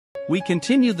We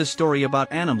continue the story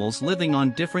about animals living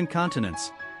on different continents.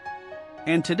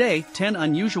 And today, 10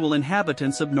 unusual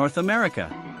inhabitants of North America.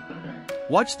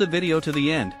 Watch the video to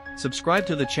the end, subscribe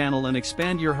to the channel and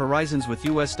expand your horizons with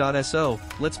US.so.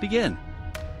 Let's begin.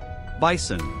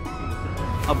 Bison.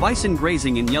 A bison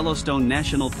grazing in Yellowstone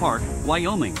National Park,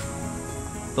 Wyoming.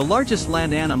 The largest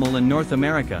land animal in North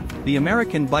America, the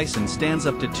American bison stands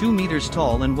up to 2 meters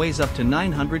tall and weighs up to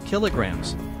 900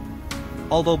 kilograms.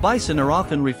 Although bison are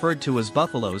often referred to as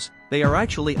buffaloes, they are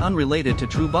actually unrelated to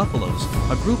true buffaloes,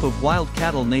 a group of wild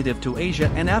cattle native to Asia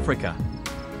and Africa.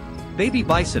 Baby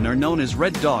bison are known as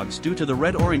red dogs due to the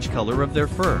red-orange color of their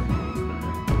fur.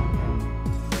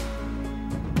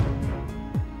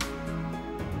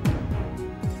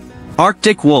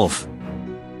 Arctic wolf.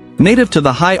 Native to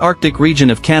the high Arctic region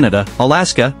of Canada,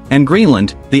 Alaska, and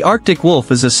Greenland, the Arctic wolf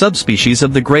is a subspecies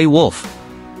of the gray wolf.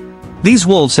 These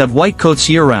wolves have white coats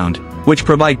year-round, which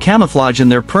provide camouflage in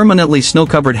their permanently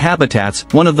snow-covered habitats,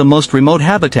 one of the most remote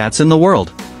habitats in the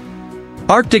world.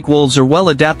 Arctic wolves are well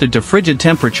adapted to frigid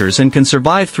temperatures and can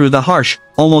survive through the harsh,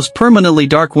 almost permanently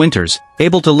dark winters,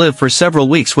 able to live for several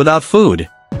weeks without food.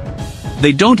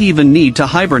 They don't even need to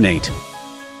hibernate.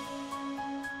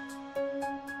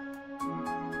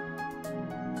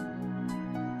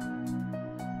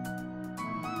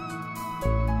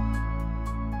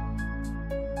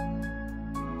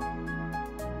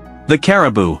 The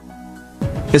caribou.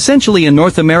 Essentially a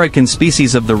North American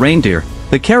species of the reindeer,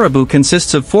 the caribou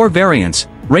consists of 4 variants,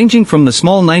 ranging from the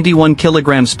small 91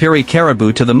 kg prairie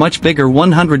caribou to the much bigger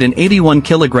 181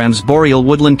 kg boreal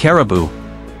woodland caribou.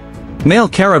 Male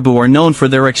caribou are known for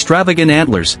their extravagant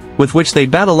antlers, with which they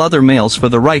battle other males for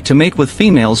the right to mate with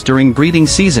females during breeding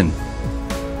season.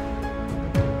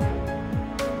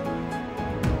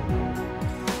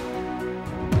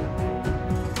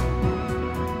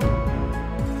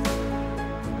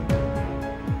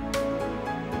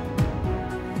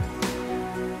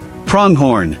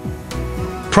 Pronghorn.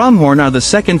 Pronghorn are the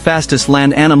second fastest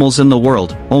land animals in the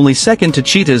world, only second to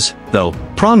cheetahs, though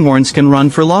pronghorns can run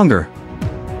for longer.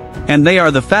 And they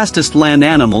are the fastest land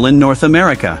animal in North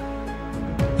America.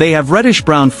 They have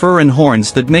reddish-brown fur and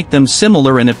horns that make them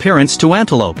similar in appearance to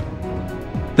antelope.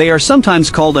 They are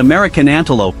sometimes called American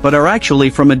antelope but are actually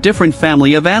from a different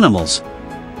family of animals.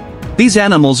 These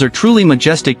animals are truly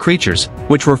majestic creatures,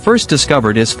 which were first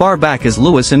discovered as far back as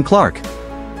Lewis and Clark.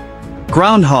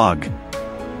 Groundhog.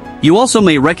 You also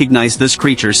may recognize this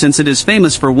creature since it is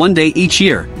famous for one day each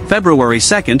year, February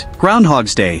 2nd,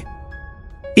 Groundhog's Day.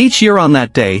 Each year on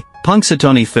that day,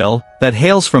 Punxsutawney Phil, that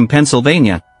hails from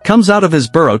Pennsylvania, comes out of his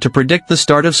burrow to predict the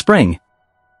start of spring.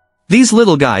 These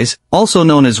little guys, also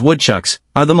known as woodchucks,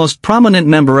 are the most prominent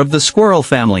member of the squirrel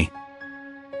family.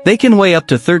 They can weigh up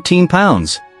to 13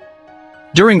 pounds.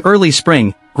 During early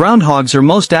spring, groundhogs are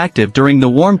most active during the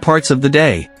warm parts of the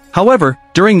day. However,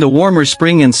 during the warmer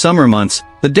spring and summer months,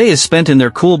 the day is spent in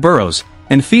their cool burrows,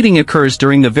 and feeding occurs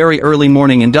during the very early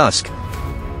morning and dusk.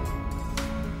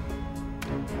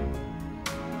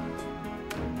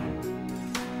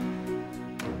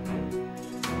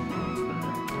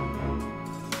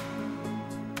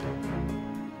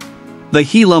 The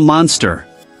Gila monster.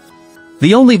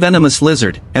 The only venomous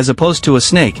lizard, as opposed to a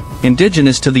snake,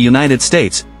 indigenous to the United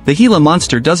States, the Gila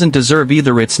monster doesn't deserve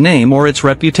either its name or its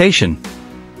reputation.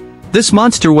 This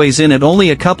monster weighs in at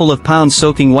only a couple of pounds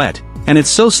soaking wet, and it's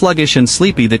so sluggish and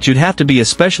sleepy that you'd have to be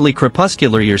especially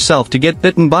crepuscular yourself to get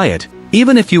bitten by it.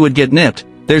 Even if you would get nipped,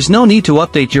 there's no need to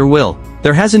update your will.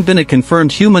 There hasn't been a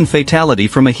confirmed human fatality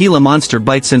from a Gila monster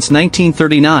bite since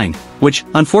 1939, which,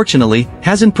 unfortunately,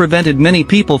 hasn't prevented many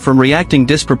people from reacting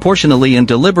disproportionately and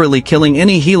deliberately killing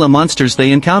any Gila monsters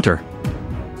they encounter.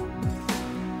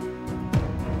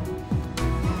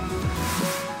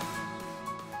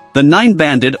 The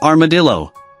 9-banded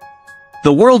armadillo.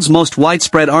 The world's most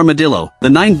widespread armadillo, the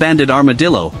 9-banded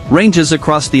armadillo, ranges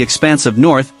across the expanse of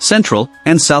North, Central,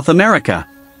 and South America.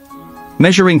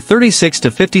 Measuring 36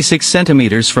 to 56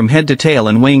 centimeters from head to tail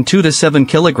and weighing 2 to 7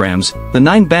 kilograms, the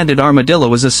 9-banded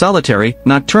armadillo is a solitary,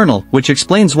 nocturnal, which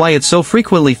explains why it so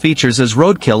frequently features as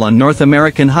roadkill on North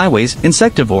American highways,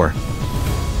 insectivore.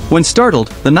 When startled,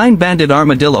 the 9-banded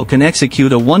armadillo can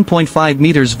execute a 1.5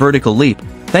 meters vertical leap,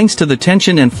 thanks to the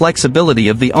tension and flexibility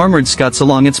of the armored scuts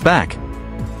along its back.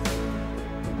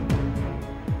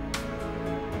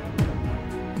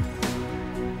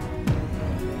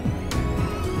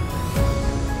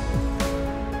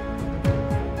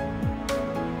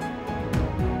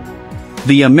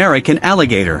 The American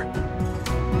alligator.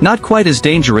 Not quite as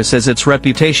dangerous as its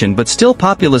reputation but still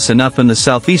populous enough in the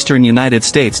southeastern United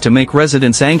States to make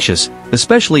residents anxious,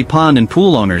 especially pond and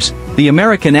pool owners, the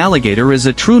American alligator is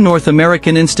a true North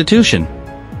American institution.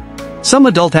 Some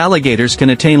adult alligators can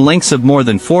attain lengths of more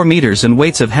than 4 meters and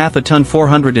weights of half a ton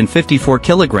 454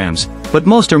 kilograms, but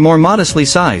most are more modestly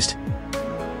sized.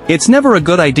 It's never a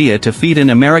good idea to feed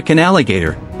an American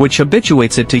alligator, which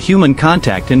habituates it to human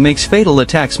contact and makes fatal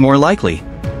attacks more likely.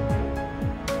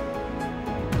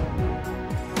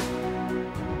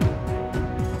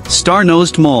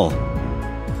 Star-nosed mole.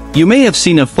 You may have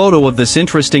seen a photo of this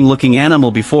interesting-looking animal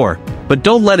before, but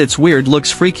don't let its weird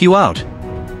looks freak you out.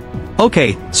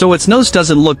 Okay, so its nose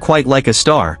doesn't look quite like a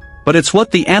star, but it's what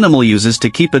the animal uses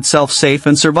to keep itself safe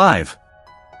and survive.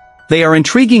 They are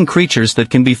intriguing creatures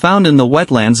that can be found in the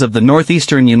wetlands of the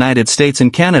northeastern United States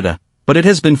and Canada, but it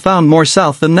has been found more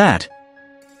south than that.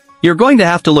 You're going to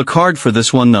have to look hard for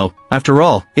this one though, after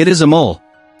all, it is a mole.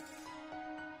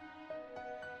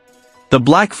 The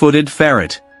black-footed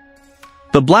ferret.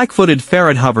 The black-footed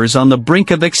ferret hovers on the brink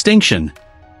of extinction.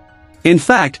 In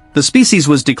fact, the species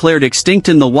was declared extinct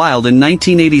in the wild in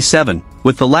 1987,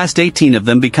 with the last 18 of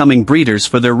them becoming breeders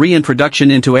for their reintroduction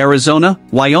into Arizona,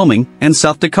 Wyoming, and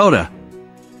South Dakota.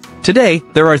 Today,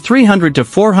 there are 300 to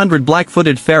 400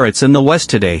 black-footed ferrets in the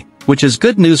West today, which is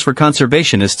good news for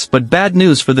conservationists but bad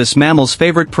news for this mammal's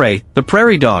favorite prey, the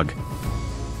prairie dog.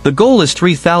 The goal is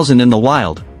 3,000 in the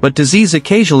wild, but disease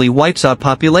occasionally wipes out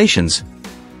populations.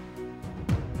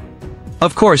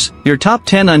 Of course, your top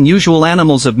 10 unusual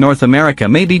animals of North America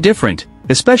may be different,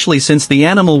 especially since the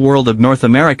animal world of North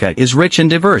America is rich and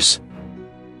diverse.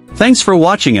 Thanks for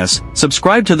watching us,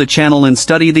 subscribe to the channel and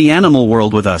study the animal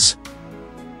world with us.